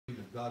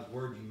God's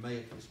Word, you may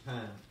at this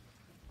time.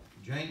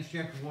 James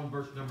chapter 1,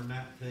 verse number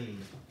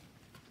 19.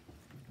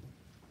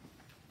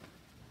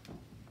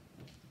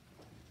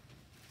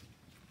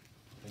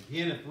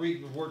 Again, if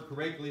reading the Word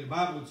correctly, the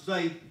Bible would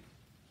say,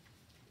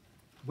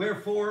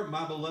 "Wherefore,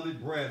 my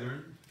beloved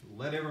brethren,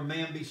 let every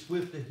man be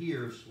swift to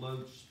hear,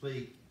 slow to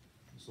speak,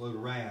 and slow to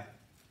wrath.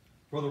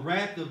 For the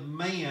wrath of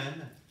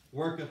man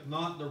worketh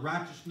not the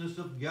righteousness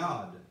of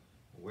God.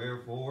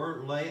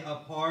 Wherefore, lay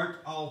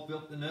apart all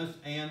filthiness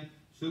and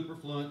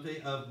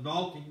superfluity of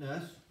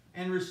naughtiness,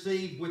 and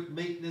receive with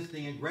meekness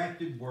the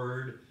engrafted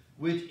word,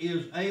 which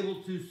is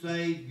able to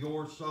save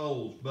your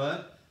souls.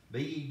 But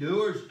be ye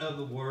doers of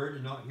the word,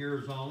 and not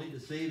hearers only,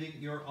 deceiving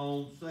your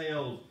own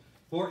selves.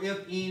 For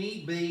if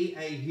any be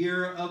a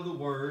hearer of the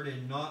word,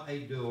 and not a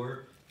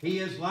doer, he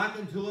is like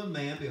unto a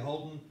man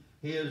beholding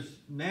his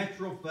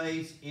natural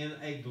face in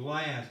a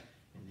glass.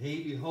 And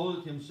he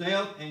beholdeth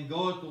himself, and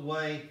goeth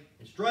away,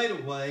 and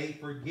straightway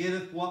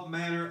forgetteth what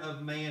manner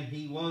of man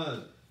he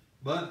was.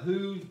 But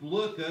who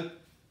looketh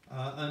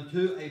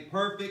unto a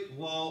perfect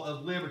law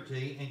of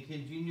liberty, and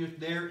continueth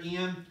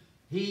therein,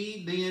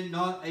 he being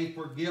not a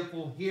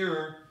forgetful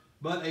hearer,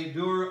 but a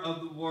doer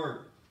of the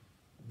work,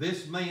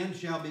 this man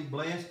shall be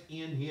blessed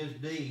in his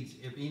deeds.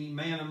 If any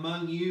man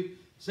among you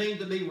seem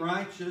to be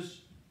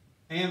righteous,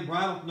 and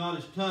bridleth not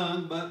his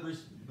tongue, but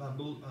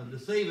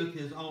deceiveth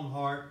his own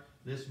heart,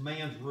 this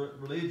man's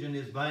religion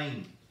is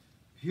vain.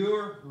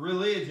 Pure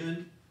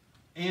religion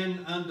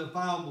and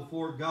undefiled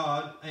before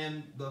God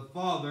and the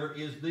Father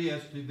is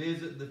this, to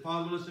visit the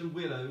fatherless and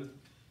widows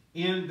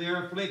in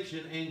their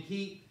affliction, and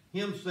keep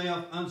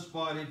himself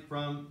unspotted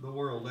from the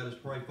world." Let us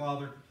pray.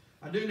 Father,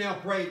 I do now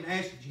pray and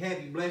ask that you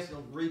have your blessing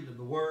on the reading of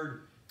the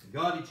Word. And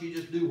God, that you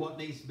just do what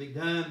needs to be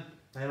done.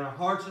 And in our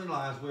hearts and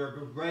lives, we are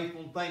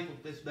grateful and thankful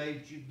this day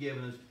that you've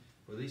given us.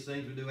 For these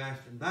things we do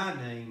ask in thy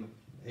name.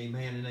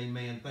 Amen and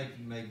amen. Thank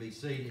you. You may be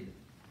seated.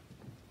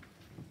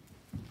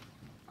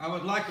 I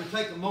would like to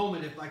take a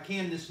moment, if I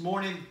can, this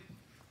morning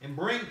and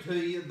bring to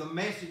you the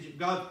message that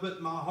God's put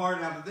in my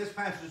heart out of this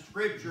passage of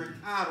Scripture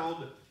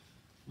entitled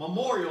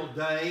Memorial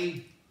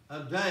Day,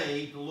 a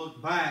day to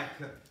look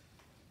back.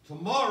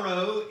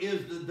 Tomorrow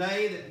is the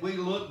day that we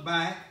look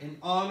back and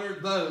honor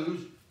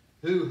those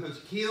who has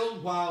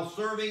killed while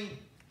serving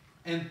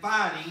and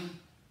fighting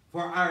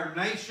for our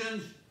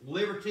nation's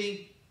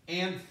liberty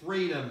and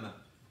freedom.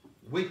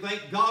 We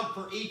thank God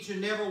for each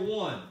and every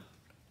one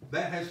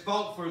that has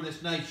fought for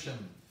this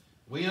nation.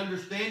 We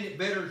understand that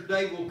Veterans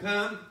Day will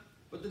come,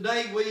 but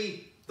today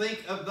we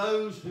think of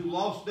those who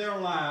lost their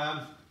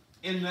lives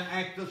in the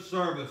act of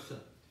service.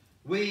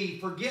 We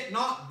forget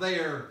not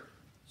their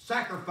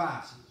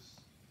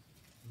sacrifices.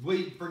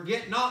 We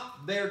forget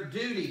not their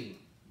duty.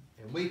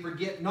 And we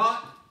forget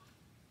not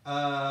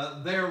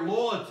their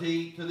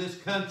loyalty to this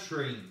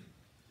country.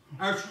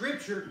 Our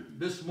scripture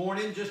this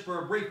morning, just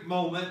for a brief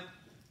moment,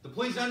 to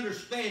please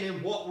understand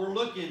in what we're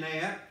looking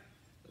at,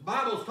 the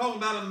Bible is talking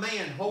about a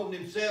man holding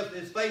himself,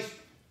 his face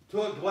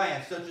to a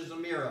glass, such as a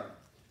mirror.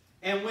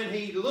 And when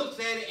he looks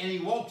at it and he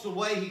walks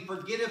away, he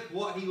forgetteth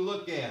what he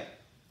looked at.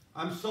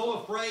 I'm so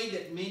afraid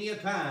that many a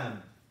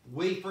time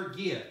we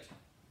forget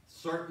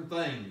certain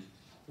things.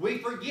 We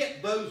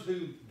forget those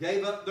who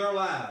gave up their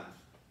lives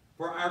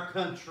for our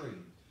country.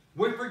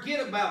 We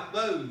forget about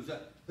those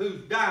who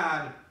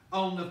died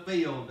on the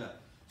field.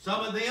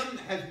 Some of them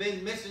has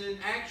been missing in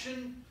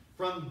action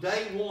from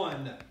day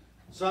one.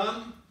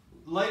 Some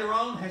later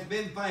on has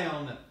been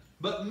found.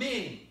 But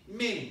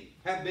many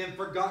have been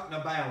forgotten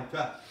about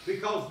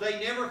because they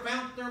never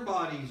found their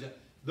bodies.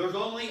 There's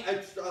only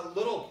a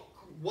little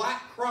white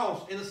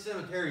cross in a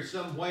cemetery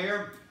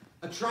somewhere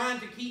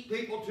trying to keep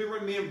people to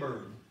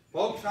remember.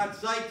 Folks, I'd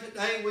say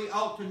today we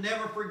ought to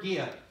never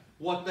forget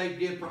what they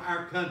did for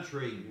our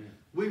country.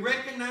 We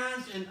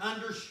recognize and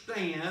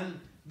understand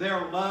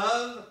their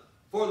love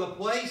for the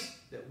place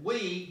that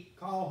we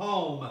call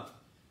home.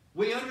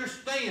 We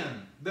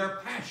understand their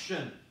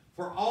passion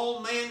for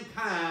all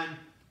mankind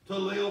to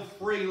live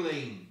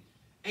freely.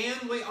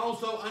 And we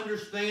also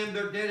understand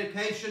their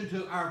dedication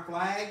to our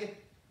flag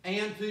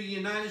and to the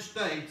United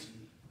States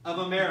of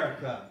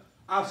America.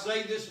 I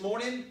say this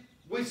morning,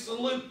 we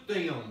salute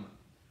them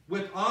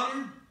with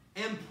honor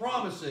and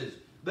promises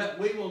that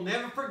we will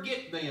never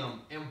forget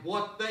them and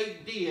what they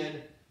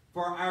did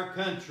for our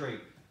country.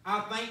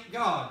 I thank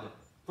God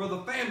for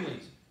the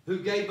families who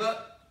gave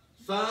up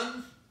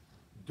sons,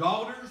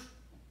 daughters,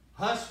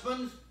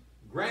 husbands,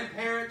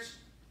 grandparents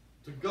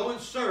to go and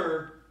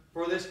serve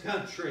for this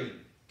country.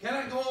 Can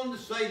I go on to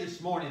say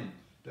this morning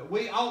that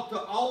we ought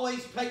to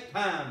always take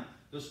time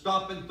to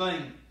stop and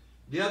think.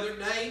 The other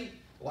day,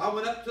 I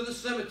went up to the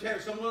cemetery,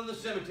 some of the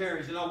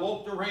cemeteries, and I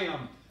walked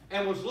around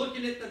and was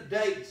looking at the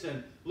dates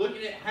and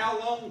looking at how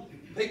long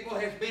people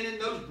has been in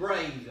those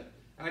graves.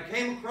 And I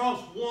came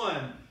across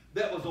one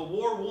that was a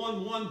World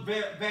War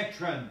I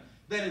veteran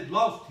that had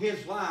lost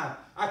his life.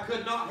 I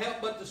could not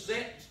help but to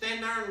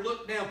stand there and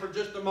look down for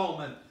just a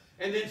moment.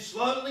 And then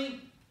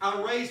slowly,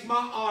 I raised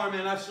my arm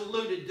and I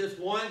saluted this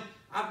one.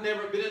 I've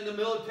never been in the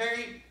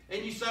military,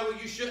 And you say, well,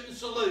 you shouldn't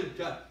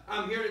salute.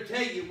 I'm here to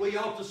tell you, we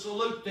ought to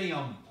salute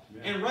them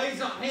and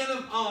raise a hand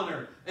of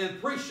honor and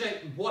appreciate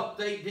what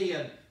they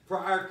did for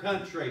our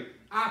country.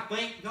 I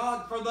thank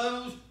God for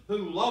those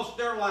who lost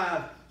their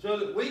lives so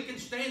that we can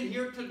stand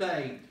here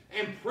today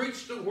and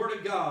preach the Word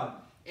of God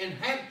and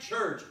have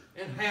church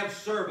and have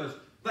service.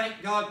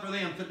 Thank God for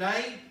them.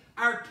 Today,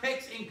 our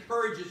text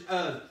encourages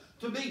us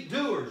to be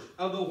doers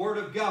of the Word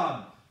of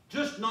God,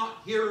 just not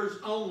hearers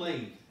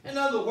only. In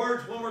other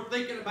words, when we're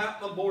thinking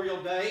about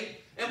Memorial Day,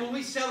 and when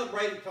we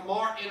celebrate it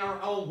tomorrow in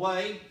our own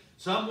way,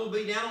 some will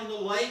be down on the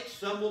lake,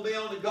 some will be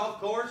on the golf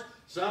course,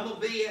 some will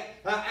be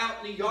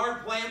out in the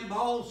yard playing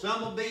ball,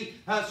 some will be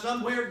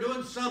somewhere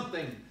doing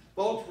something.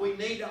 Folks, we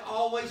need to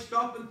always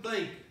stop and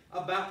think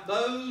about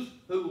those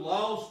who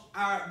lost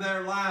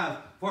their lives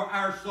for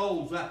our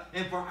souls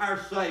and for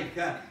our sake.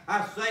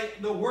 I say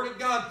the Word of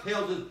God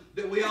tells us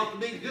that we ought to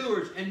be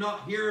doers and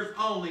not hearers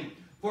only.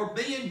 For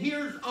being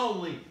hearers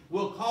only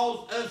will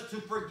cause us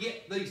to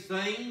forget these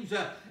things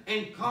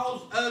and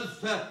cause us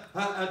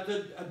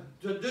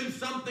to do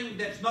something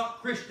that's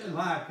not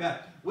Christian-like.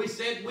 We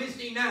said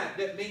Wednesday night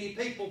that many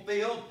people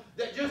feel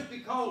that just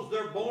because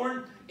they're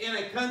born in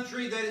a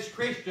country that is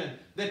Christian,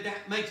 that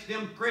makes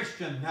them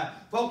Christian.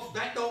 Folks,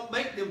 that don't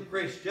make them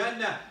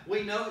Christian.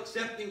 We know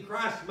accepting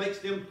Christ makes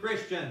them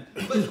Christian.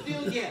 But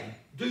still yet,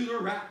 do the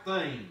right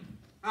thing.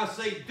 I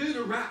say do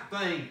the right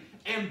thing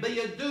and be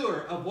a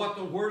doer of what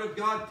the Word of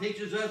God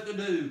teaches us to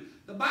do.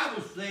 The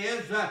Bible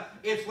says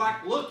it's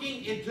like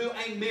looking into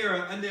a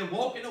mirror and then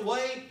walking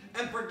away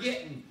and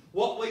forgetting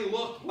what we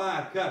look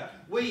like.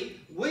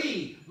 We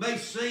may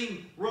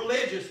seem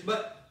religious,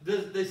 but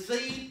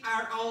deceive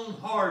our own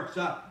hearts.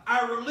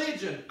 Our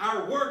religion,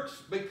 our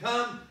works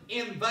become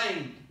in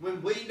vain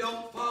when we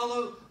don't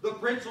follow the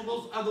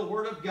principles of the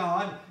Word of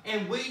God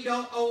and we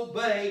don't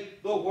obey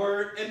the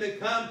Word and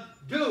become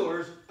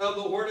doers of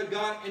the Word of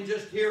God and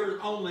just hearers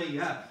only.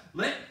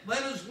 Let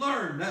us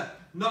learn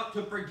not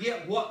to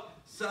forget what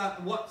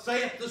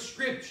saith the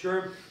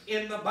Scripture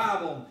in the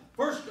Bible.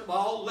 First of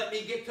all, let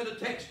me get to the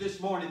text this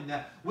morning.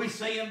 We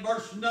see in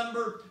verse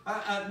number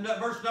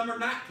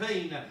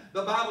 19,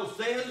 the Bible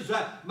says,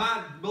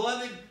 my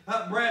beloved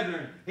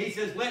brethren, he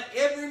says, let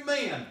every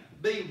man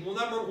be,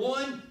 number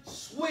one,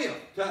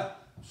 swift to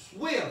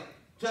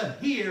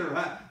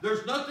hear.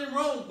 There's nothing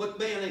wrong with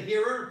being a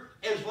hearer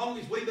as long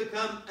as we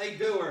become a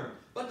doer.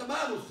 But the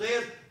Bible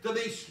says to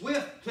be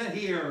swift to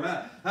hear.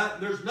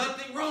 There's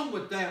nothing wrong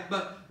with that,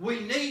 but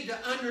we need to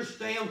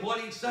understand what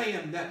he's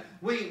saying. That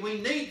we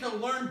need to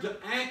learn to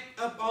act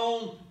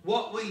upon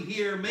what we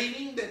hear,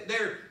 meaning that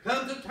there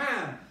comes a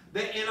time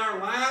that in our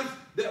lives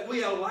that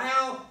we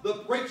allow the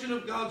preaching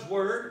of God's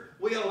Word,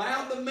 we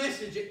allow the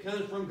message that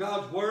comes from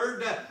God's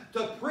Word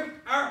to prick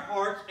our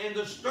hearts and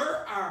to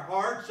stir our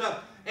hearts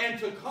and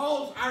to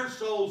cause our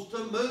souls to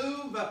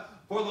move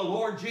for the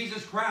Lord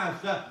Jesus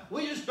Christ.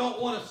 We just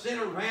don't want to sit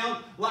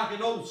around like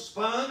an old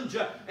sponge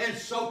and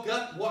soak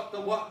up what the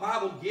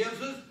Bible gives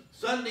us.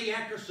 Sunday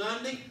after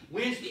Sunday,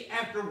 Wednesday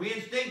after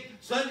Wednesday,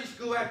 Sunday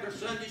school after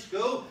Sunday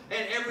school,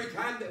 and every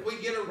time that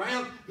we get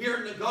around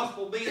hearing the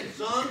gospel being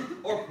sung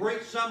or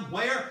preached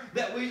somewhere,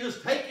 that we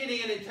just take it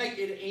in and take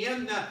it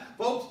in.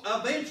 Folks,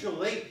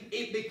 eventually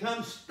it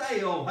becomes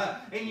stale.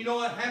 And you know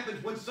what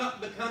happens when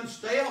something becomes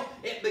stale?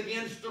 It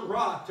begins to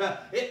rot.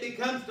 It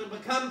becomes to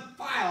become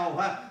foul.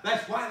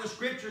 That's why the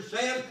Scripture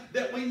says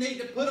that we need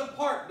to put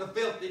apart the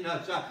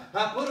filthiness,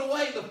 put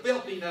away the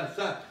filthiness,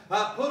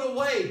 put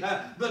away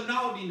the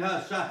naughtiness,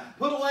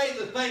 put away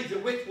the things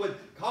which would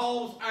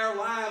cause our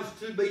lives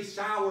to be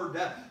soured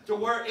to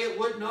where it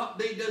would not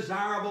be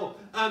desirable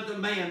unto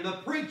man. The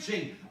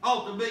preaching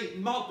ought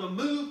to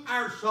move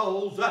our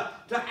souls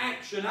to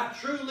action. I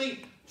truly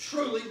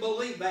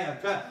believe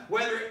that.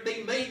 Whether it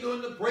be me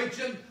doing the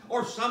preaching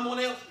or someone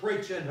else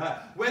preaching,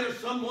 whether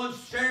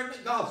someone's sharing the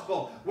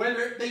gospel, whether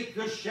it be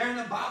just sharing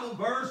a Bible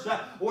verse,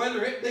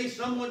 whether it be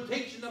someone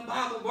teaching the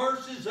Bible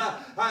verses,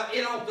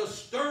 it ought to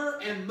stir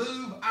and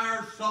move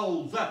our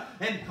souls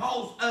and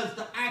cause us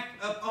to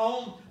act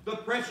upon the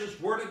precious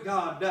Word of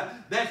God.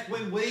 That's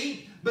when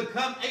we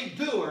become a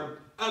doer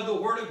of the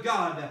Word of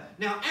God.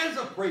 Now, as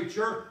a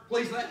preacher,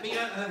 please let me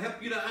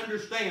help you to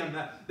understand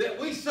that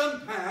we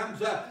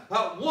sometimes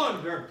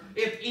wonder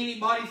if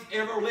anybody's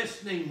ever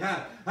listening.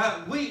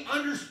 We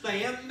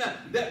understand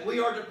that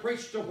we are to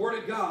preach the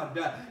Word of God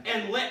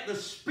and let the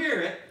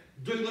Spirit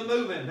do the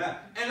moving.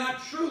 And I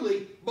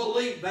truly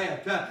believe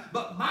that.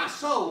 But my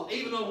soul,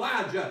 even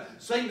Elijah,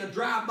 seen the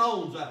dry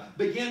bones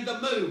begin to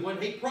move when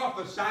he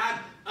prophesied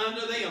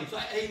unto them.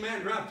 Say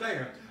amen right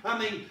there. I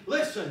mean,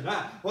 listen,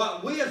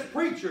 we as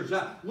preachers,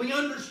 we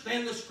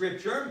understand the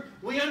Scripture.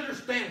 We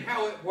understand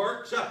how it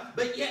works.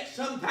 But yet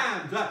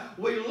sometimes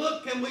we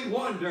look and we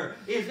wonder,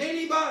 is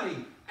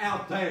anybody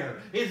out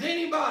there? Is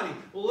anybody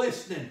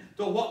listening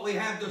to what we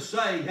have to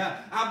say?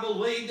 I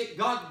believe that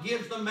God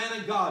gives the man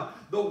of God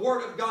the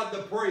Word of God to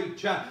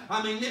preach.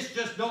 I mean, this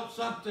just not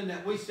something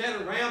that we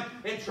sit around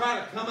and try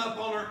to come up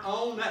on our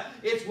own.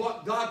 It's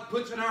what God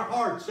puts in our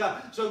hearts.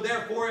 So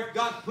therefore, if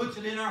God puts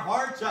it in our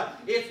hearts,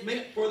 it's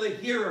meant for the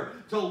hearer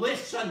to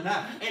listen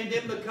and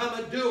then become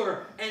a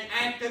doer and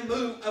act and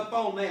move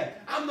upon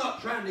that. I'm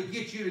not trying to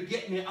get you to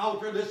get in the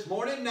altar this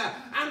morning.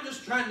 I'm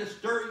just trying to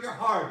stir your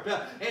heart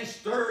and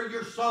stir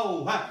your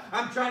soul.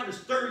 I'm trying to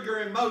stir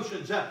your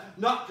emotions.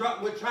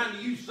 We're trying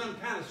to use some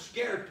kind of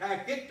scare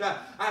tactic.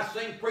 I've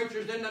seen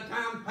preachers in the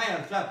time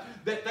past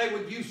that they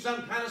would use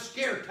some kind of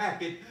scare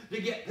tactic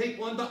to get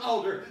people in the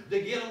altar,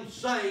 to get them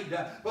saved.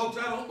 Folks,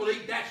 I don't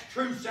believe that's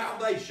true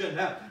salvation.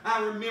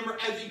 I remember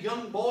as a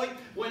young boy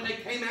when they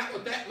came out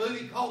with that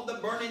movie called The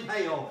Burning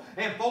Hell.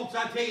 And folks,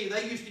 I tell you,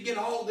 they used to get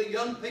all the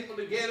young people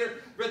together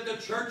at the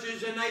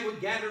churches, and they would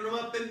gather them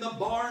up in the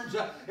barns,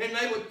 and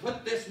they would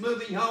put this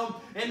movie on,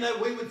 and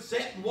we would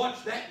sit and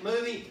watch that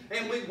movie,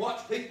 and we'd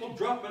watch people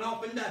dropping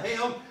off into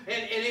hell,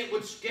 and it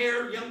would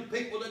scare young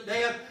people to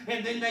death,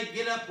 and then they'd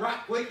get up right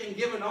quick and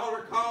give an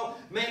altar call.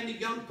 Man, the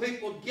young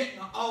people would get in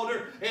the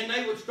altar, and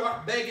they would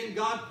start begging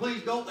God,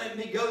 please don't let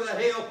me go to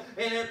hell,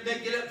 and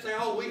they'd get up and say,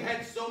 oh, we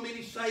had so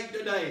many saved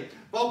today.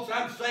 Folks,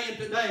 I'm saying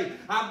today,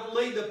 I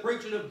believe the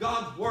preaching of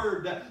God's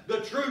Word,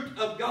 the truth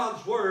of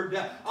God's Word,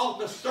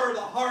 ought to stir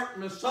the heart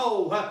and the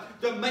soul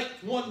to make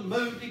one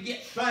move to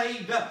get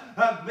saved,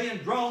 being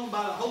drawn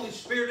by the Holy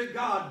Spirit of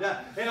God.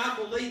 And I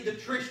believe the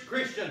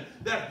Christian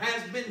that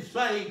has been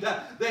saved,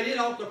 that it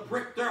ought to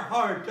prick their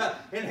heart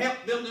and help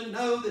them to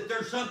know that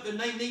there's something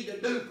they need to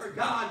do for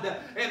God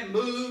and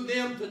move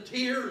them to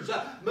tears,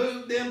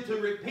 move them to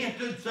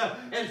repentance,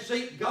 and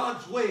seek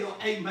God's will.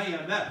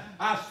 Amen.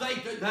 I say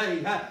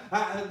today,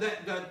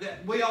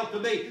 that we ought to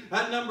be.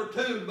 Number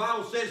 2, the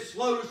Bible says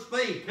slow to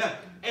speak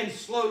and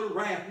slow to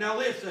wrath. Now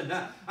listen,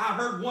 I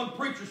heard one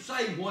preacher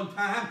say one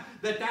time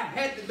that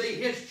had to be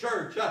his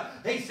church.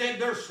 He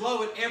said they're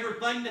slow at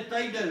everything that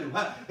they do.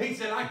 He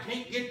said, I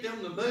can't get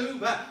them to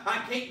move.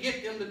 I can't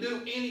get them to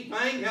do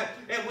anything.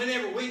 And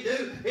whenever we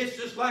do, it's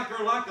just like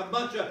they're like a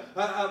bunch of,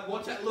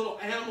 what's that little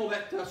animal,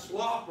 that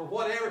sloth or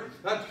whatever,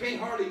 can't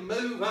hardly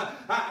move.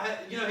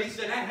 He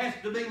said, that has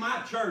to be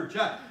my church.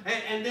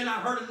 And then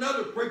I heard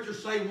another preacher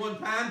say one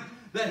time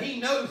that he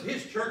knows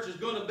his church is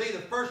going to be the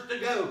first to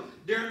go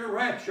during the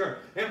rapture.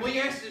 And we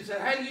asked him,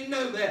 said, how do you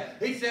know that?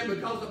 He said,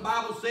 because the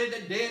Bible said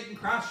that dead in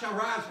Christ shall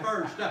rise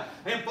first.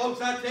 And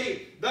folks, I tell you,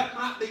 that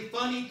might be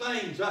funny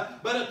things,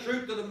 but the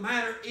truth of the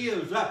matter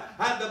is, the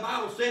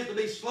Bible says to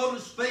be slow to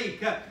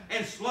speak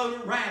and slow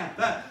to wrath.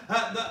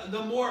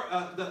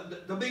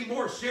 To be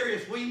more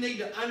serious, we need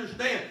to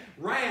understand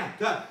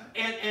wrath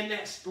and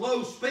that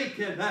slow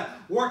speaking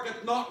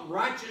worketh not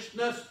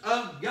righteousness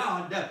of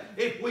God.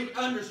 If we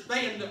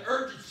understand the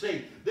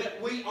urgency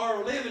that we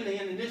are living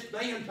in this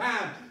day and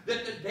time,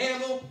 that the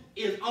devil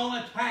is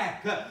on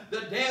attack.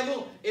 The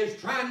devil is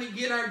trying to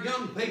get our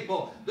young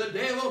people. The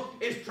devil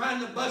is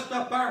trying to bust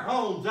up our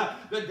homes.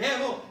 The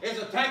devil is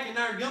attacking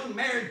our young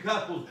married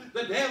couples.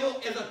 The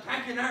devil is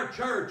attacking our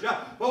church.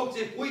 Folks,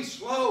 if we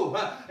slow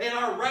in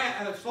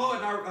our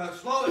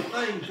slow in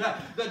things,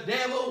 the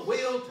devil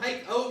will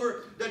take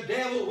over. The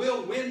devil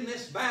will win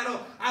this battle.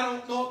 I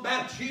don't know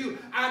about you.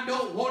 I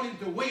don't want him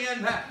to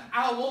win.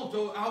 I want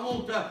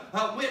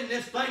to win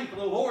this thing for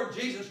the Lord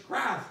Jesus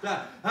Christ.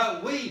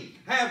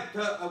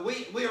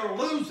 We are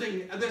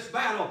losing this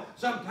battle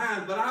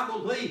sometimes, but I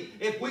believe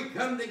if we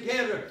come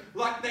together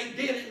like they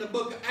did in the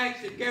book of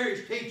Acts that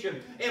Gary's teaching,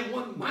 in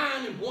one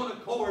mind and one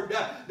accord,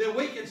 then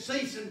we can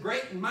see some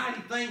great and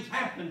mighty things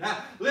happen.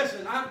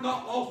 Listen, I've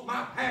not lost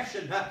my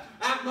passion.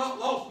 I've not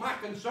lost my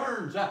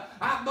concerns.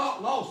 I've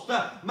not lost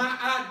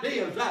my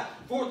ideas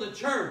for the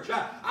church.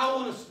 I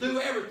want to do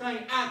everything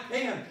I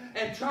can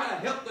and try to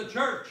help the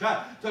church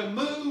to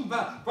move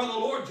for the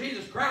Lord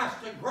Jesus Christ,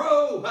 to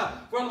grow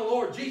for the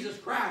Lord Jesus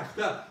Christ.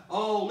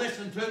 Oh,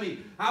 listen to me.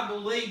 I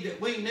believe that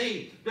we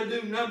need to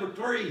do number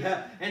 3,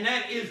 and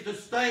that is to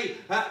stay,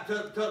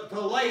 to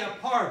lay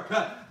apart,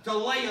 to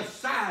lay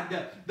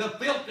aside the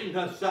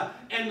filthiness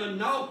and the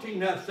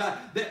naughtiness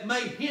that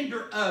may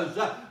hinder us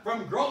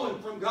from growing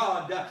from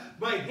God,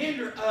 may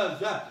hinder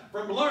us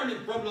from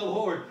learning from the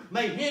Lord,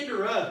 may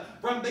hinder us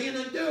from being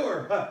a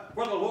doer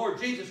for the Lord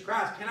Jesus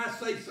Christ. Can I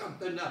say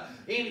something?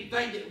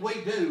 Anything that we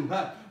do,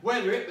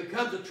 whether it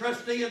becomes a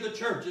trustee of the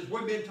church, as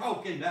we've been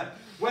talking,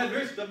 whether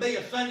it's to be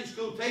a Sunday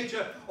school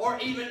teacher or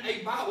even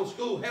a Bible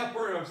school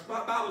helper or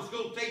a Bible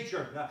school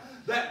teacher,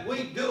 that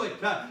we do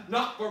it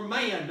not for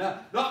man,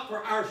 not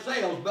for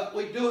ourselves, but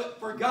we do it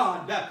for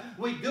God.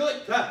 We do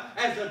it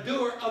as a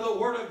doer of the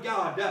Word of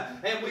God,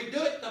 and we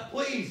do it to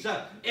please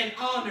and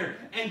honor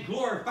and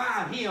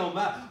glorify Him.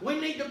 We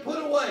need to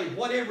put away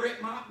whatever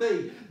it might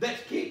be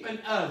that's keeping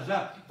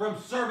us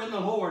from serving the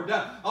Lord.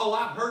 Oh,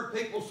 I've heard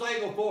people say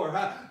before,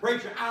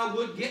 preacher, I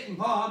would get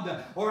involved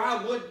or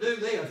I would do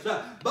this,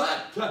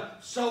 but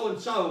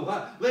so-and-so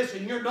so-and-so.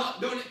 Listen, you're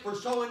not doing it for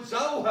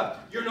so-and-so.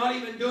 You're not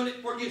even doing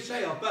it for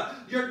yourself.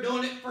 You're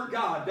doing it for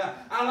God.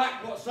 I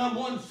like what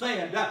someone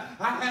said. I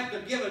have to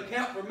give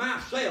account for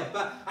myself.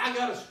 I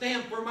got to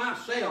stand for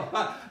myself.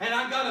 And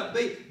I got to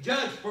be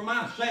judged for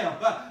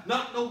myself.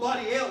 Not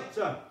nobody else.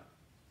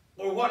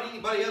 Or what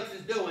anybody else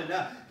is doing.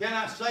 Can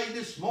I say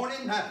this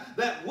morning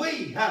that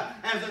we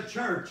as a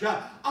church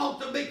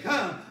ought to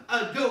become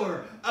a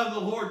doer of the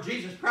Lord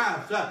Jesus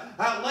Christ.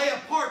 Lay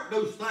apart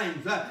those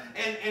things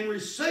and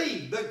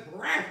receive the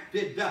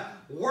grafted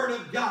Word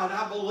of God.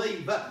 I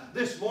believe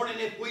this morning,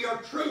 if we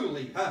are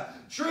truly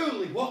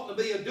want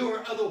to be a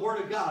doer of the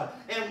Word of God,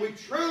 and we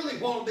truly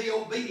want to be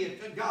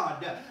obedient to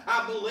God,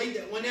 I believe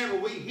that whenever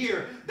we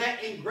hear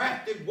that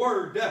engrafted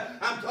Word,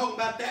 I'm talking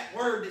about that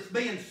Word that's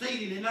being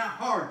seeded in our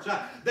hearts,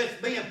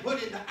 that's being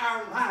put into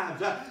our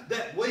lives,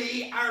 that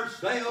we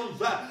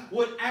ourselves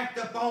would act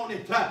upon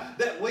it,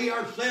 that we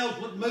ourselves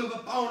would move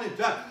upon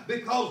it,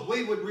 because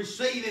we would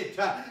receive it.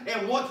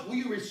 And once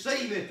we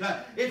receive it,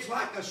 it's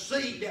like a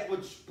seed that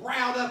would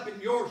sprout up in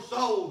your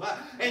soul,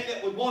 and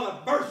that would want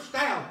to burst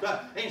out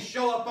and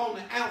show up on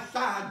the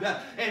outside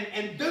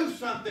and do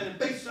something and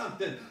be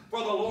something for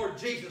the Lord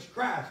Jesus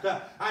Christ.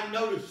 I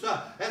noticed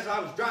as I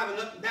was driving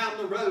up and down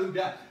the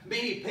road,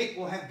 many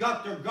people have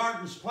got their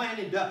gardens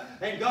planted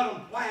and got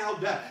them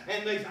plowed,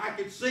 and I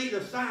could see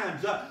the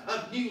signs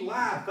of new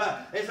life.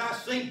 As I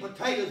seen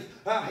potatoes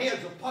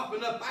heads are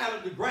popping up out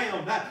of the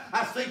ground,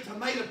 I see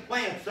tomato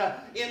plants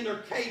in their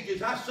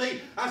cages. I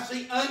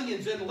see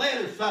onions and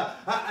lettuce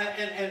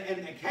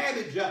and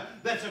cabbage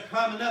that's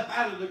coming up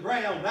out of the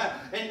ground,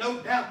 and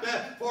no doubt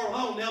that for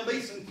long there'll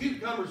be some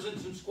cucumbers and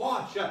some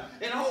squash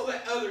and all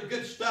that other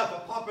good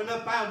stuff popping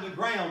up out of the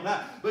ground.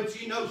 But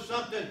you know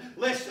something?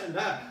 Listen,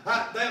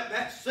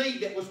 that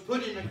seed that was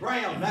put in the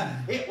ground,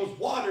 it was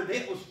watered,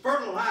 it was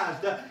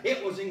fertilized,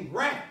 it was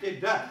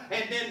engrafted,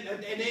 and then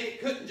it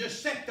couldn't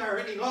just sit there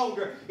any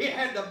longer. It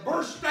had to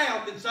burst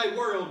out and say,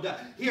 world,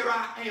 here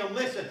I am.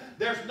 Listen,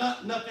 there's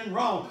nothing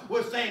wrong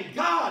with saying,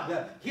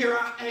 God, here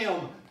I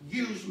am.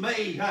 Use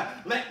me.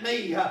 Let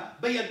me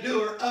be a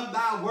doer of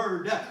thy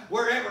word.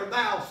 Wherever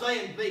thou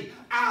sayest me,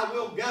 I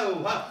will go.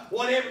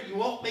 Whatever you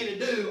want me to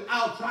do,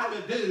 I'll try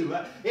to do.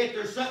 If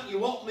there's something you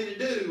want me to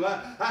do,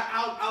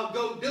 I'll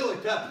go do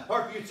it.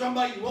 Or if you're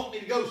somebody you want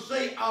me to go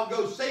see, I'll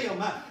go see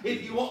them.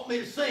 If you want me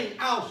to sing,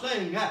 I'll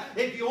sing.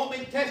 If you want me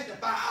to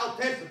testify, I'll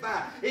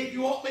testify. If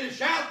you want me to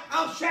shout,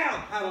 I'll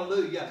shout.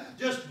 Hallelujah.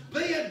 Just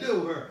be a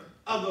doer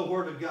of the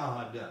word of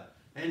God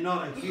and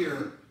not a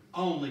hearer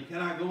only. Can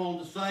I go on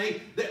to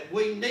say that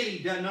we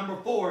need, number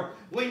 4,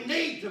 we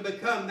need to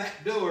become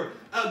that doer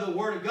of the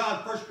Word of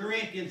God. 1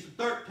 Corinthians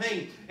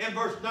 13 and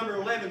verse number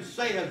 11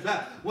 says,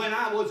 when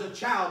I was a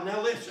child,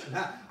 now listen,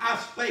 I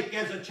spake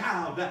as a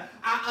child,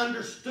 I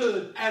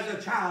understood as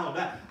a child,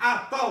 I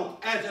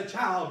thought as a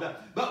child,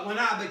 but when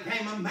I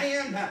became a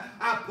man,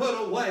 I put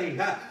away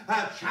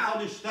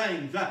childish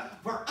things.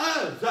 For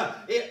us,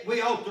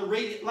 we ought to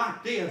read it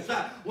like this.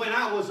 When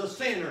I was a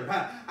sinner,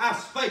 I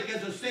spake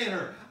as a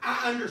sinner,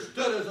 I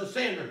understood as a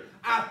sinner,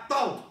 I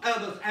thought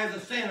of us as a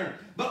sinner.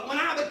 But when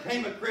I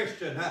became a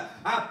Christian,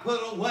 I put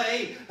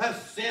away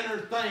sinner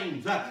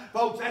things.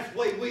 Folks, that's the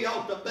way we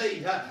ought to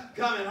be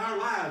come in our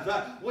lives.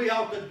 We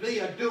ought to be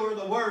a doer of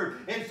the word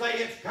and say,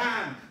 it's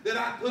time that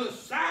I put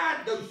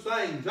aside those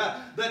things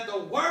that the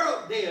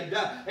world did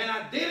and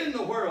I did in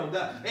the world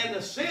and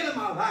the sin of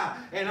my life.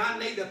 And I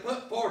need to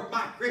put forth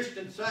my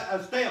Christian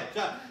steps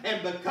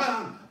and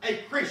become a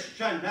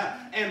Christian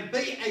and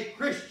be a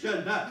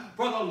Christian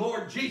for the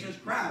Lord Jesus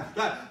Christ.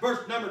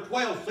 Verse number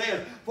 12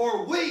 says,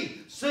 for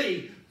we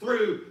see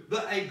through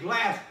a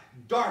glass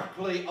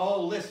darkly.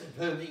 Oh, listen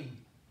to me.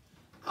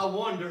 I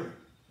wonder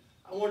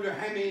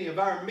how many of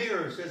our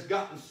mirrors has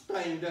gotten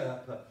stained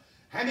up.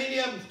 How many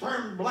of them's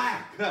turned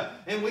black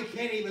and we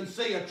can't even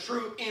see a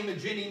true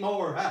image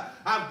anymore?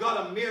 I've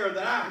got a mirror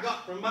that I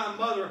got from my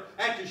mother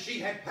after she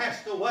had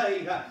passed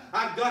away.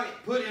 I've got it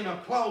put in a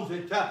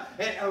closet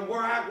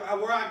where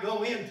I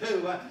go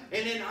into,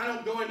 and then I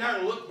don't go in there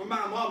and look for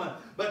my mama.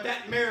 But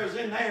that mirror's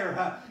in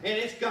there, and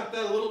it's got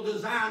the little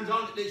designs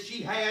on it that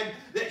she had,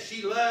 that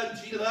she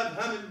loved. She loved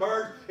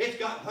hummingbirds. It's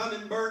got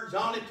hummingbirds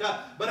on it.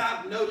 But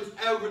I've noticed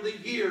over the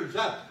years,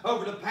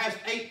 over the past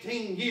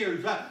 18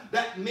 years,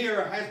 that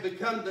mirror has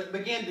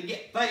began to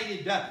get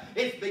faded.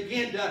 It's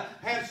begun to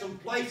have some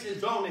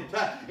places on it.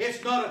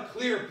 It's not a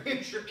clear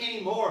picture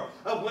anymore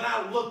of when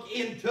I look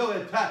into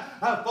it.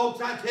 Folks,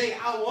 I tell you,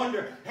 I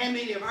wonder how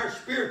many of our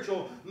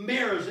spiritual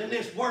mirrors in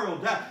this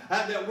world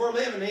that we're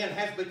living in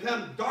has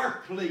become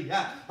darkly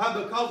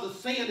because of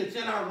sin that's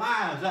in our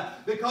lives,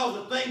 because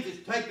of things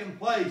that's taken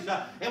place,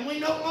 and we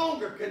no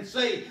longer can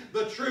see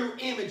the true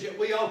image that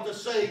we ought to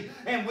see,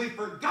 and we've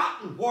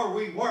forgotten where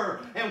we were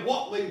and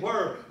what we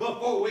were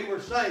before we were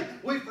saved.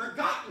 We've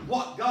forgotten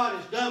what God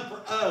has done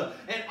for us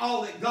and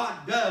all that God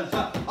does.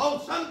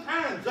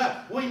 Sometimes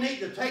we need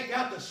to take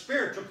out the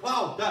spiritual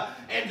cloth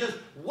and just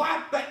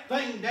wipe that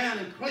thing down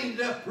and clean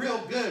it up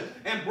real good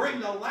and bring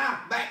the life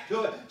back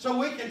to it so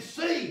we can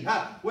see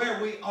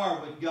where we are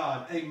with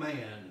God. Amen.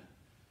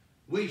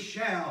 We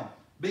shall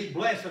be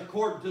blessed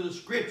according to the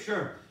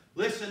Scripture.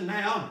 Listen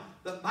now,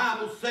 the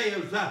Bible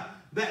says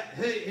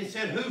it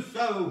said,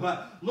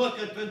 whoso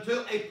looketh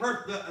unto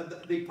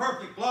the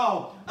perfect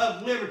law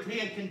of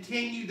liberty and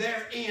continue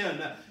therein.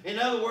 In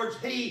other words,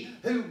 he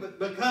who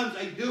becomes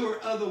a doer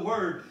of the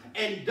word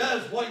and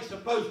does what he's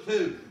supposed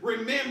to,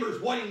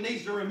 remembers what he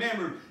needs to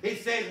remember.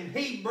 It says, and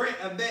he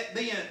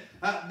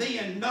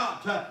being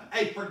not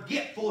a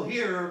forgetful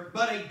hearer,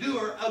 but a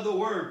doer of the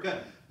word,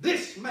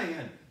 this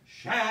man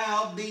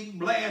shall be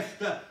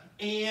blessed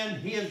in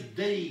his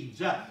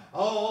deeds.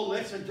 Oh,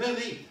 listen to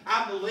me.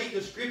 I believe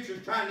the Scripture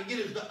is trying to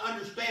get us to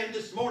understand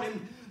this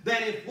morning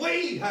that if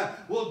we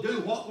will do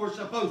what we're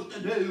supposed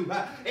to do,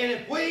 and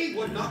if we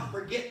would not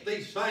forget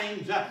these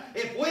things,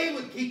 if we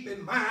would keep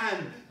in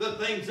mind the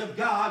things of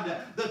God,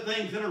 the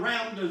things that are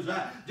around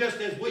us,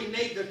 just as we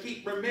need to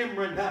keep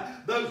remembering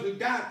those who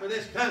died for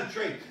this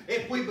country,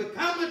 if we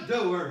become a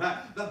doer,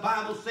 the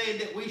Bible said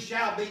that we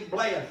shall be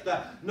blessed.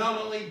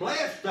 Not only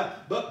blessed,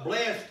 but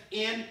blessed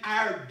in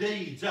our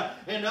deeds.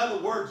 In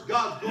other words,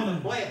 God's going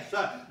to bless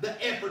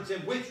the efforts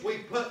in which we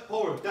put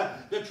forth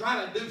to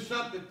try to do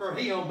something for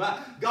Him.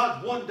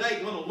 God's one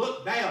day going to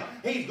look down.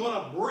 He's going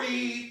to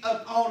breathe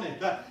upon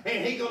it.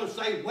 And He's going to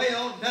say,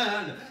 well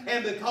done.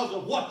 And because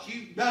of what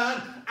you've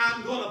done,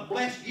 I'm going to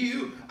bless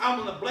you. I'm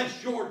going to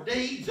bless your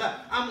deeds.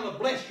 I'm going to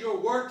bless your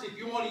works, if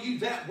you want to use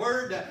that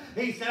word.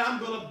 He said, I'm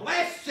going to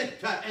bless it.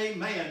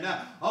 Amen.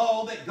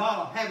 Oh, that God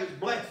will have His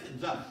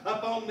blessings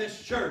upon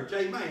this church.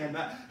 Amen.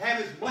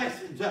 Have His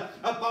blessings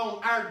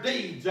upon our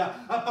deeds,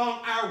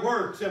 upon our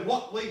works and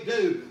what we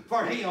do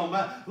for Him.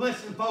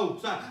 Listen,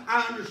 folks,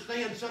 I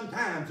understand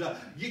sometimes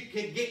it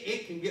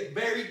can get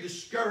very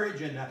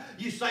discouraging.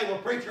 You say, well,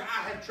 preacher,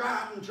 I have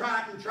tried and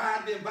tried and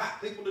tried to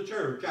invite people to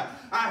church.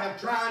 I have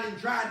tried and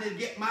tried to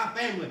get my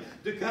family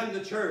to come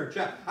to church.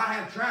 I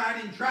have tried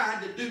and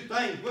tried to do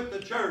things with the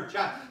church.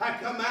 I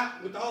come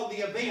out with all the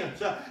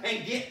events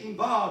and get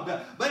involved.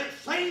 But it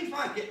seems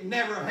like it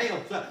never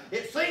helps.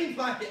 It seems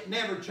like it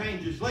never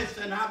changes.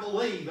 Listen, I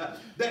believe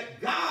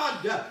that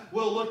God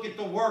will look at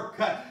the work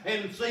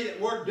and see that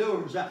we're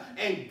doers.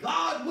 And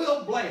God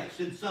will bless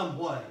in some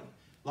way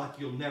like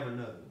you'll never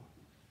know.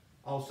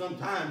 Oh,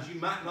 sometimes you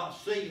might not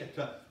see it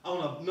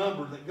on a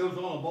number that goes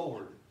on a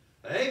board.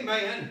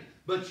 Amen.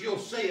 But you'll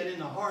see it in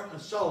the heart and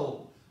the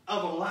soul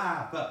of a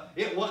life.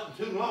 It wasn't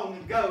too long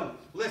ago.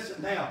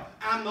 Listen now,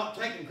 I'm not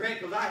taking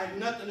credit because I had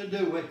nothing to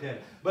do with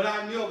it. But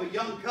I knew of a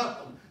young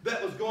couple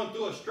that was going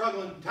through a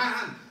struggling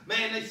time.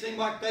 Man, they seemed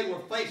like they were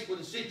faced with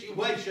a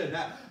situation.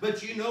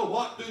 But you know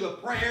what? Through the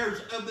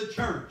prayers of the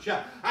church,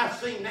 I've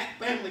seen that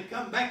family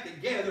come back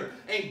together,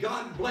 and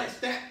God bless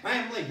that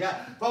family.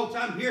 Folks,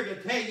 I'm here to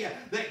tell you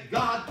that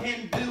God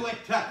can do it.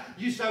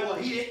 You say, well,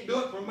 He didn't do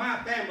it for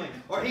my family,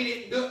 or He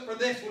didn't do it for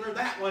this one or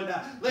that one.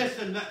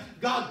 Listen,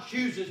 God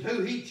chooses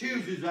who He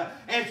chooses.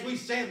 As we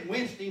said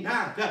Wednesday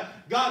night,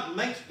 God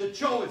makes the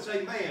choice.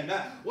 Amen.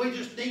 We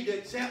just need to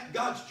accept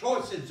God's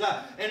choices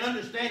and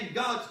understand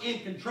God's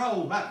in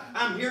control.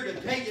 I'm here to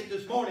tell you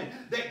this morning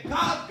that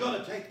God's going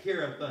to take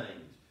care of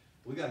things.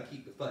 We got to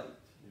keep the faith.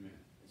 Amen.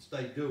 And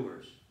stay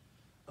doers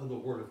of the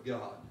Word of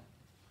God.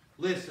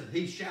 Listen,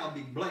 he shall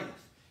be blessed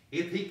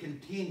if he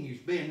continues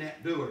being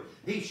that doer.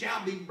 He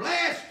shall be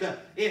blessed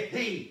if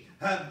he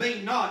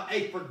be not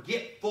a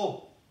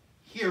forgetful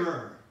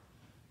hearer.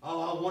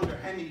 Oh, I wonder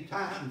how many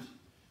times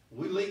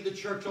we leave the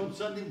church on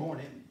Sunday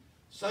morning,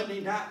 Sunday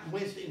night and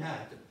Wednesday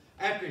night,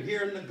 after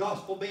hearing the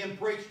gospel being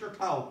preached or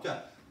taught.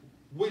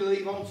 We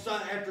leave on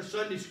after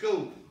Sunday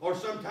school or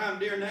sometime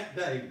during that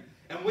day,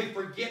 and we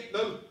forget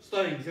those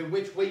things in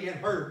which we had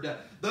heard,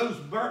 those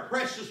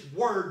precious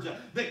words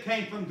that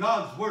came from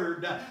God's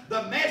Word,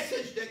 the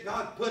message that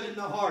God put in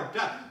the heart.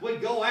 We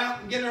go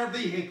out and get our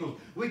vehicles.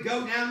 We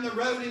go down the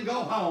road and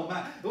go home.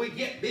 We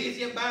get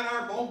busy about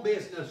our own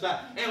business,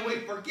 and we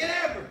forget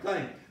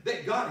everything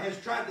that God has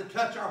tried to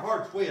touch our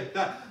hearts with.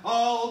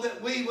 Oh,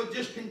 that we would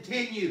just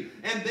continue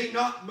and be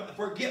not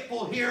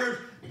forgetful hearers.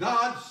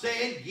 God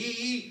said,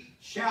 ye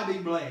shall be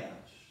blessed.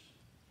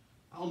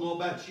 I don't know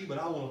about you, but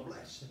I want a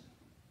blessing.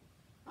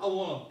 I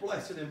want a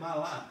blessing in my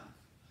life.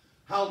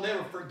 I'll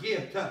never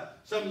forget,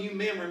 some of you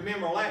men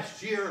remember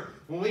last year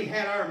when we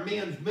had our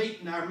men's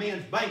meeting, our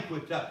men's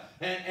banquet,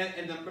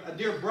 and the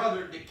dear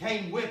brother that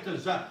came with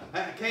us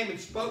came and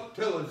spoke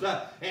to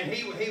us, and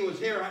he was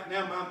here right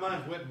now. My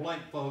mind went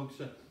blank, folks.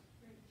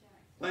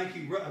 Thank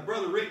you,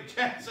 Brother Rick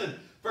Jackson.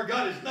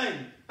 Forgot his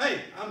name.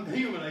 Hey, I'm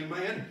human,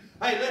 amen.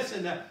 Hey,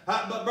 listen,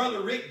 but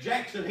Brother Rick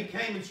Jackson, he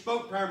came and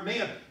spoke to our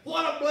men.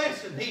 What a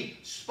blessing he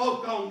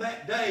spoke on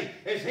that day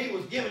as he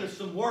was giving us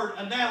some word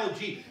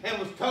analogy and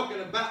was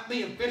talking about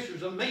being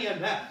fishers of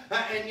men.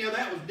 And, you know,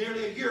 that was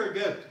nearly a year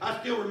ago. I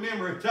still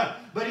remember it.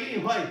 But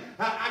anyway,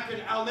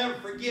 I'll never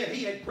forget,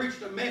 he had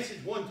preached a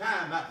message one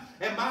time,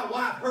 and my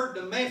wife heard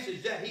the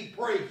message that he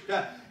preached.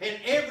 And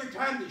every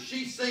time that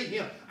she seen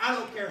him, I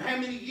don't care how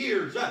many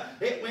years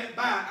it went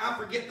by, I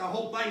forget the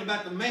whole thing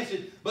about the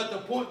message, But the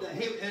point that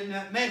in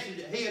that message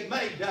that he had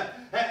made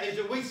is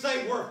that we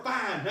say we're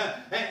fine.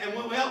 And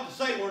when we ought to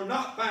say we're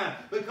not fine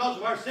because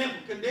of our simple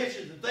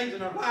conditions and things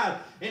in our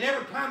lives. And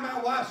every time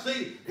my wife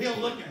sees, he'll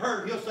look at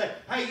her and he'll say,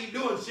 "How you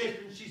doing,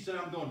 sister?" And she said,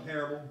 "I'm doing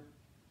terrible."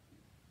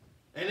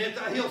 And then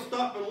he'll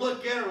stop and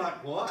look at her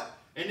like, "What?"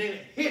 And then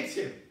it hits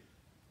him.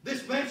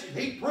 This message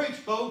he preached,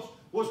 folks,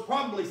 was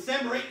probably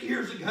 7 or 8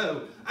 years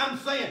ago. I'm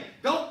saying,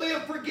 don't be a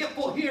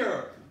forgetful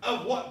hearer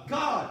of what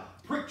God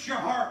pricks your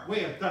heart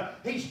with.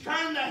 He's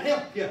trying to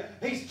help you.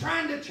 He's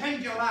trying to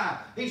change your life.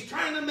 He's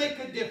trying to make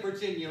a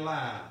difference in your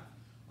life.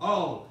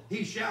 Oh,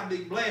 he shall be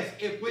blessed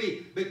if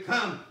we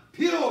become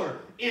pure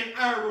in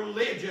our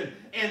religion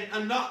and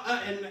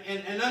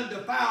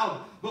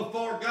undefiled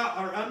before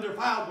God, or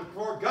undefiled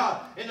before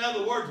God. In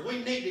other words,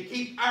 we need to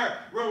keep our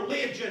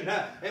religion.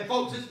 And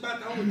folks, it's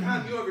about the only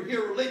time you ever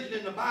hear religion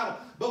in the Bible,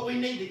 but we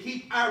need to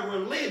keep our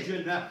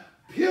religion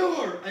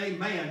pure,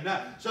 amen,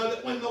 so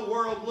that when the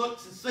world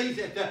looks and sees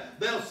it,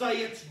 they'll say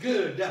it's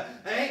good,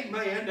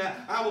 amen.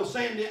 I was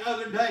saying the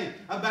other day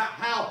about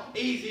how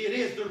easy it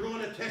is to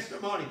ruin a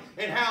testimony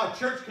and how a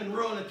church can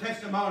ruin a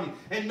testimony,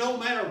 and no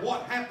matter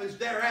what happens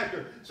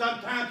thereafter,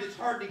 sometimes it's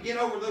hard to get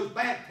over those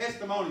bad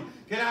testimonies.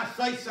 Can I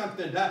say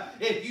something?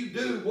 If you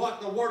do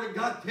what the Word of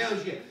God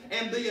tells you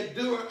and be a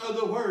doer of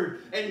the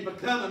Word and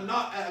become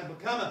not a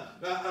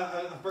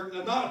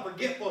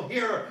forgetful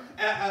hearer,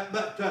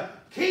 but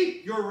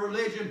keep your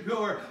religion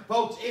pure,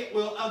 folks, it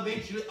will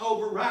eventually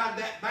override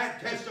that bad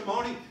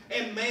testimony,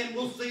 and man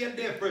will see a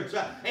difference.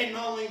 And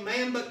not only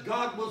man, but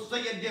God will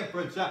see a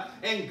difference,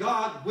 and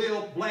God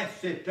will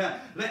bless it.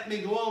 Let me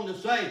go on to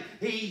say,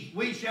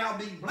 we shall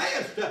be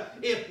blessed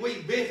if we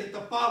visit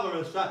the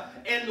fatherless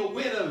and the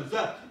widows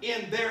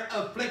in their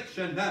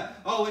affliction.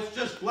 Oh, it's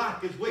just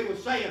like as we were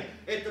saying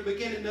at the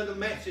beginning of the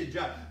message,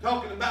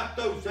 talking about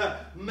those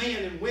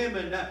men and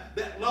women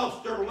that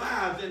lost their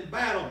lives in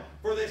battle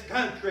for this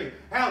country.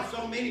 How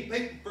so many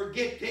people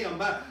forget them.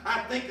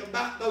 I think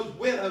about those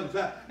widows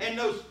and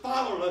those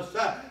fatherless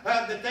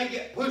that they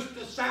get pushed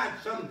aside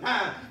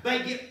sometimes.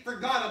 They get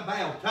forgot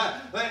about.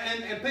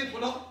 And people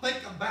don't think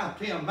about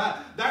them.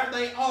 There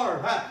they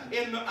are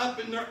up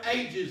in their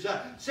ages,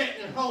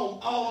 sitting at home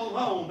all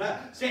alone,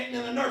 sitting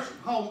in a nursing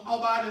home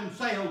all by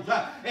themselves,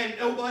 and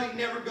nobody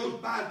never goes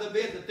by to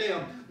visit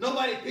them.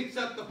 Nobody picks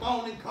up the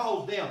phone and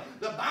calls them.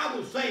 The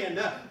Bible's saying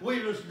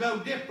we're no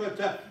different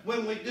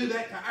when we do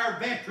that to our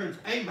veterans.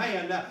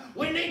 Amen.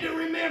 We need to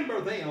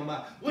remember them.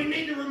 We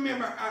need to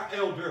remember our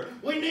elder.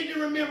 We need to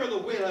remember the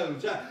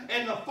widows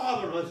and the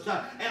fatherless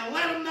and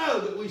let them know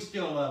that we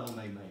still love them.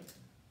 Amen.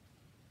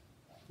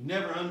 You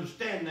never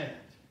understand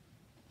that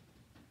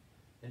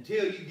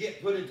until you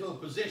get put into a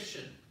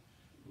position.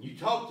 You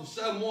talk to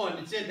someone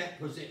that's in that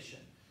position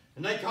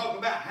and they talk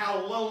about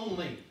how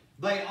lonely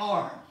they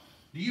are.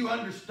 Do you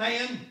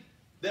understand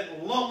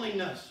that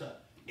loneliness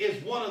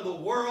is one of the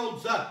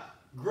world's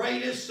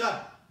greatest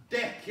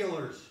death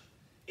killers?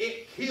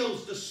 It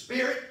kills the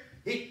spirit.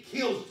 It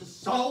kills the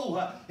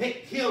soul.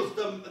 It kills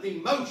the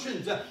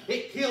emotions.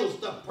 It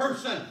kills the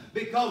person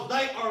because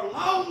they are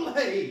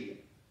lonely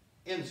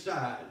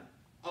inside.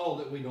 Oh,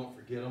 that we don't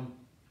forget them.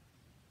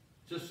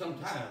 Just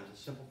sometimes a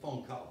simple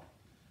phone call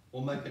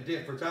will make a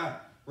difference. I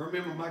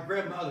remember my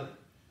grandmother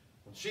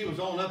when she was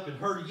on up in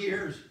her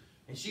years.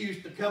 And she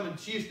used to come and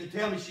she used to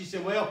tell me, she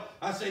said, "Well,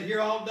 I sat here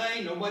all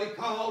day, nobody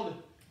called,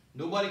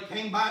 nobody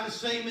came by to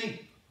see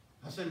me."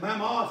 I said,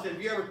 "Mama," I said,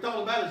 "have you ever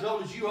thought about as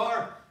old as you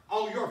are,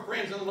 all your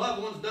friends and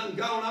loved ones done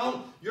gone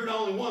on, you're the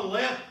only one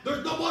left,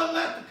 there's no one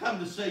left to come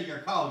to see you or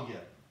call you."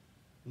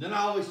 And then I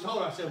always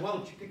told her, I said, "Why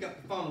don't you pick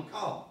up the phone and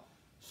call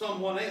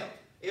someone else?"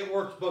 It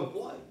works both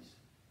ways.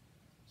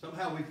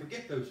 Somehow we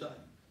forget those things.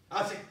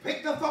 I said,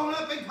 "Pick the phone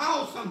up and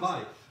call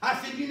somebody."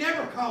 I said, "You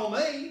never call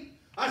me."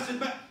 I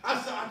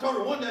told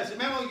her one day, I said,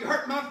 "Mama, you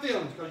hurt my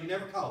feelings because you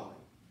never called me."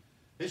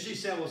 And she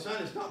said, "Well,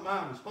 son, it's not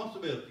my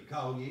responsibility to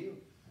call you."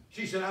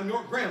 She said, "I'm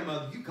your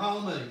grandmother. You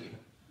call me."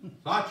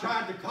 So I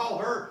tried to call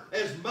her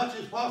as much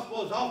as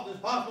possible, as often as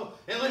possible.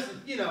 And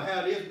listen, you know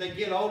how it is when they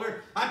get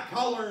older. I'd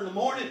call her in the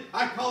morning.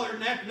 I'd call her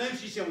in the afternoon.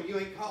 She said, "Well, you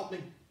ain't called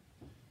me."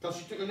 Because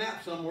she took a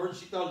nap somewhere and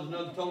she thought it was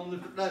another totally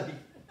different day.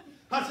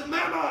 I said,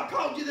 "Mama, I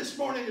called you this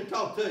morning to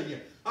talk to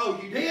you."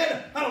 "Oh, you did?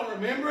 I don't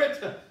remember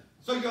it."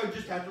 So you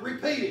just have to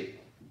repeat it.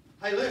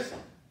 Hey, listen,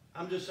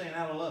 I'm just saying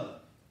out of love,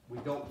 we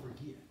don't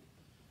forget.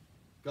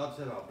 God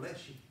said, "I'll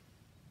bless you."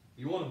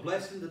 You want a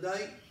blessing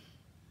today?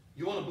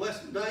 You want a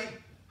blessing today?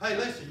 Hey,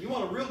 listen, you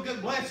want a real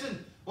good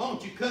blessing? Why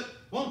don't you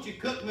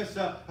cook Miss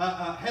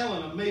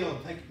Helen a meal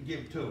and take it and give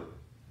it to her?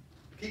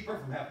 Keep her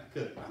from having to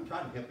cook. I'm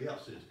trying to help you out,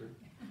 sister.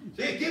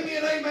 See, give me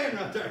an amen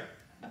right there.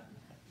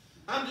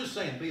 I'm just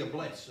saying, be a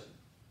blessing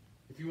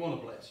if you want a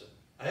blessing.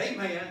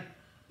 Amen.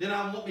 Then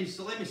let me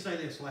say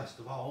this last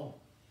of all.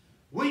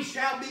 We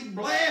shall be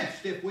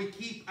blessed if we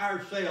keep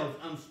ourselves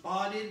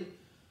unspotted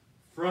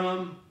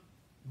from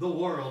the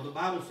world. The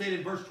Bible said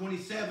in verse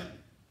 27,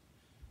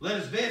 let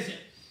us visit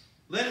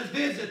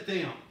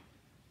them.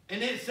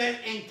 And it said,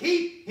 and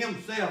keep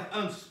himself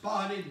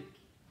unspotted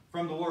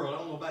from the world. I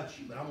don't know about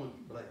you, but I want to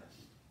be blessed.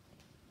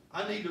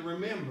 I need to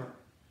remember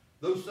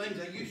Those things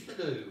I used to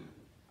do,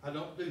 I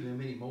don't do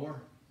them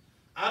anymore.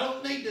 I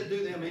don't need to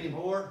do them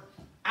anymore.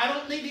 I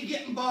don't need to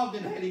get involved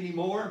in that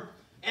anymore.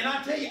 And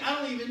I tell you, I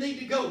don't even need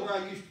to go where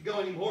I used to go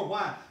anymore.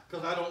 Why?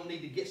 Because I don't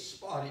need to get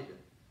spotted.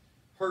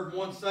 Heard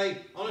one say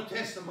on a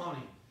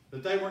testimony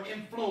that they were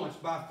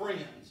influenced by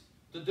friends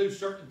to do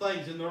certain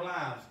things in their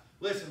lives.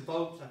 Listen,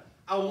 folks,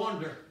 I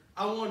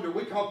wonder,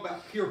 we talk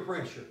about peer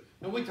pressure,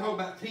 and we talk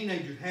about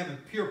teenagers having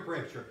peer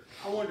pressure.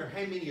 I wonder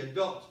how many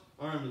adults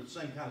are under the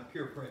same kind of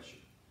peer pressure.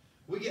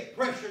 We get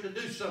pressure to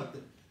do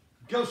something,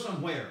 go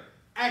somewhere,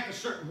 act a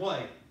certain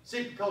way,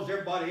 simply because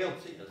everybody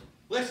else is.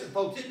 Listen,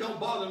 folks, it don't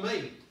bother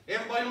me.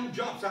 Everybody on the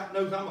job site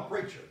knows I'm a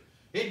preacher.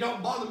 It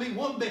don't bother me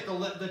one bit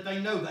that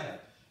they know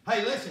that.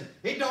 Hey, listen,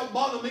 it don't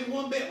bother me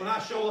one bit when I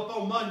show up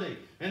on Monday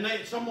and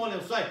someone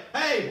will say,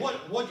 hey,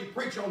 what'd you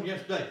preach on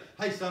yesterday?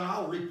 Hey, son,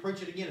 I'll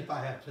re-preach it again if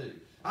I have to.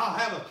 I'll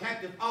have a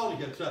captive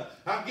audience.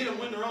 I'll get them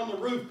when they're on the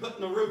roof,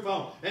 putting the roof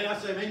on. And I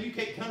say, man, you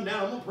can't come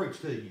down. I'm going to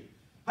preach to you.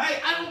 Hey,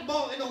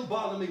 it don't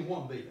bother me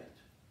one bit.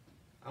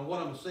 And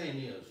what I'm saying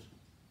is,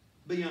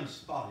 be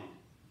unspotted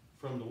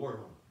from the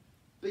world.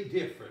 Be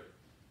different.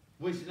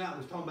 Wednesday night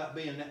was talking about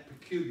being that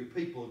peculiar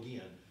people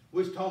again.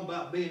 We was talking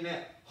about being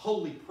that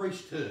holy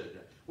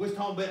priesthood. We was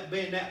talking about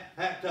being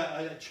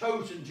that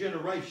chosen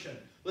generation.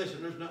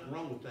 Listen, there's nothing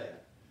wrong with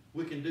that.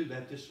 We can do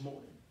that this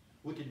morning.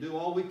 We can do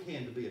all we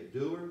can to be a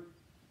doer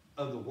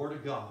of the Word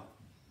of God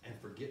and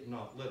forget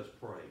not. Let us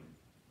pray.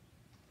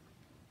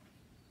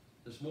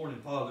 This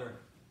morning, Father,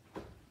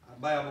 I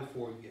bow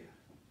before you.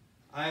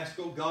 I ask,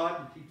 oh God,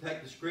 that you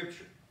take the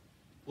Scripture.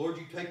 Lord,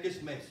 you take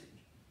this message.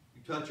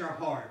 You touch our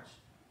hearts.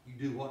 You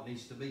do what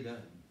needs to be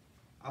done.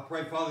 I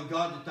pray, Father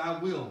God, that thy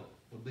will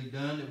be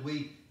done.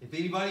 That if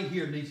anybody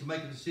here needs to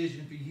make a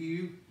decision for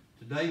you,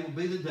 today will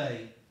be the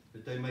day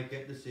that they make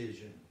that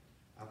decision.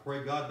 I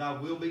pray, God, thy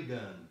will be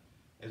done.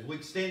 As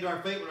we stand to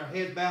our feet with our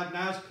heads bowed and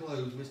eyes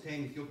closed, Miss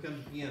Tammy, if you'll come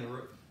to the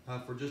piano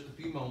for just a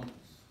few moments.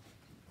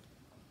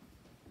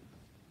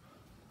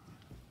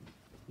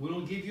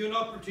 We'll give you an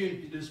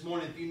opportunity this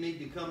morning if you need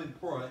to come and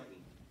pray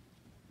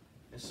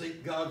and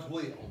seek God's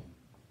will.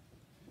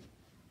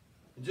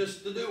 And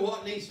just to do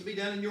what needs to be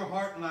done in your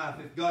heart and life.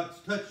 If God's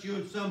touched you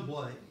in some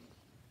way,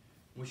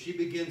 when she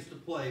begins to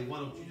play, why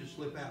don't you just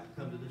slip out and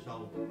come to this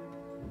altar?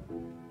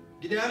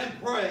 Get out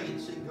and pray and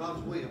seek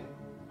God's will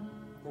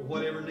for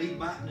whatever need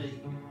might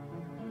need.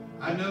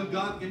 I know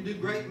God can do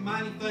great and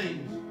mighty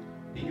things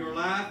in your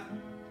life,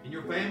 in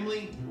your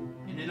family,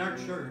 and in our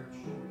church.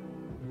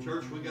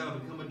 Church, we got to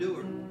become a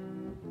doer,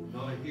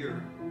 not a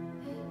hearer.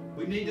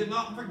 We need to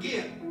not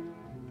forget,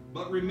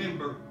 but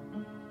remember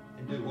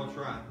and do what's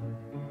right.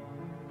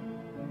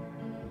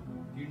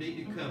 If you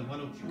need to come, why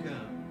don't you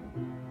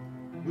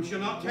come? We shall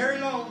not tarry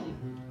long,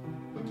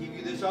 but give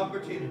you this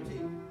opportunity.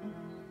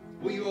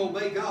 Will you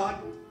obey God?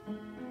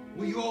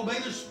 Will you obey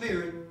the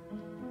Spirit?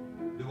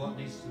 Do what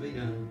needs to be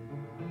done.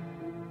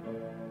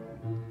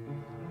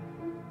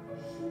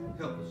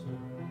 Help us, Lord.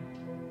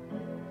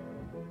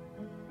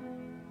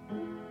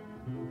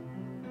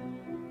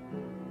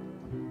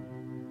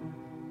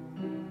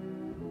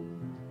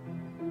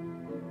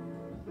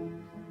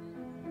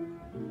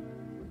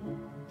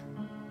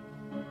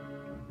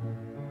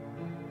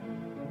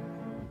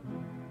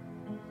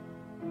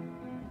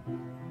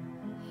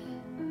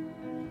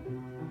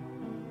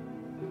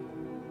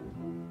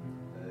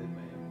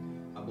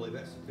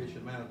 That's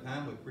sufficient amount of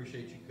time. We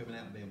appreciate you coming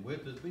out and being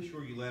with us. Be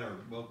sure you let our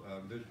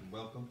visitors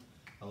welcome.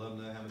 I let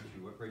them know how much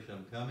you appreciate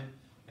them coming.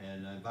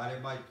 And invite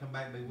everybody to come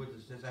back and be with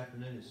us this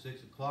afternoon at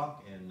 6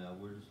 o'clock. And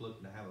we're just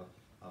looking to have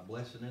a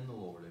blessing in the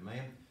Lord.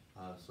 Amen.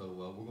 So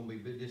we're going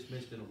to be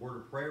dismissed in a word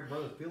of prayer.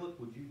 Brother Philip,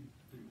 would you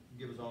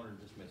give us honor and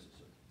dismiss us,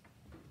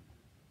 sir?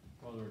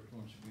 Father,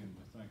 once again,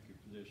 we thank you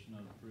for this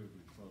another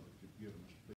privilege, Father, that you've given us